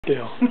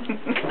Gail.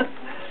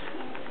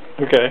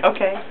 Okay.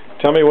 Okay.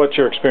 Tell me what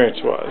your experience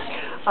was.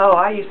 Oh,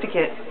 I used to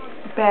get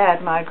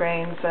bad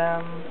migraines.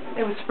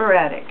 It was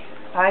sporadic.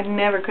 I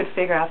never could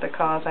figure out the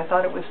cause. I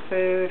thought it was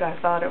food. I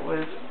thought it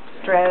was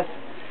stress.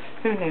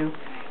 Who knew?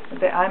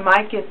 I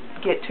might get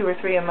 2 or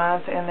 3 a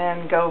month and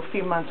then go a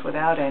few months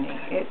without any.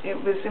 It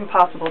was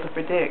impossible to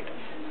predict.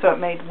 So it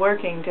made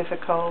working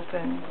difficult,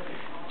 and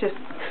just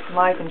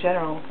life in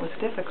general was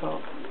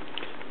difficult.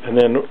 And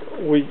then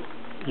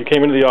you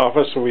came into the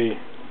office, we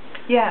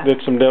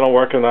did some dental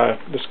work, and I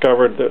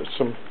discovered that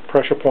some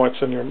pressure points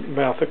in your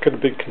mouth that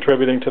could be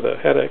contributing to the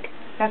headache.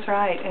 That's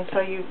right. And so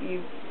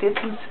you did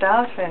some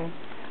stuff, and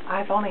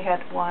I've only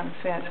had one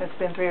since. It's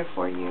been 3 or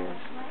 4 years.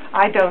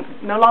 I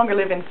no longer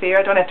live in fear.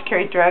 I don't have to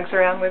carry drugs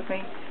around with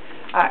me.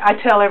 I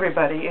tell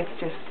everybody, it's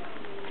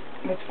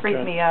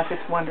freaked me up.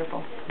 It's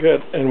wonderful.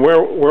 Good. And where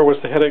was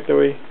the headache that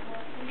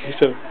you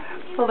said?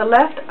 Well,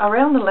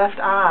 around the left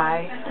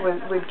eye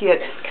would get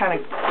kind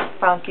of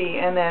funky,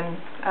 and then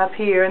up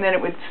here, and then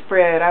it would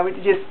spread. I would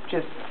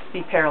just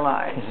be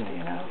paralyzed,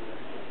 you know.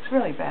 It's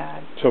really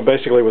bad. So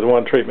basically with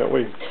one treatment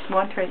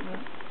One treatment.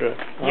 Good.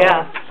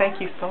 Yeah,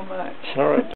 thank you so much. All right.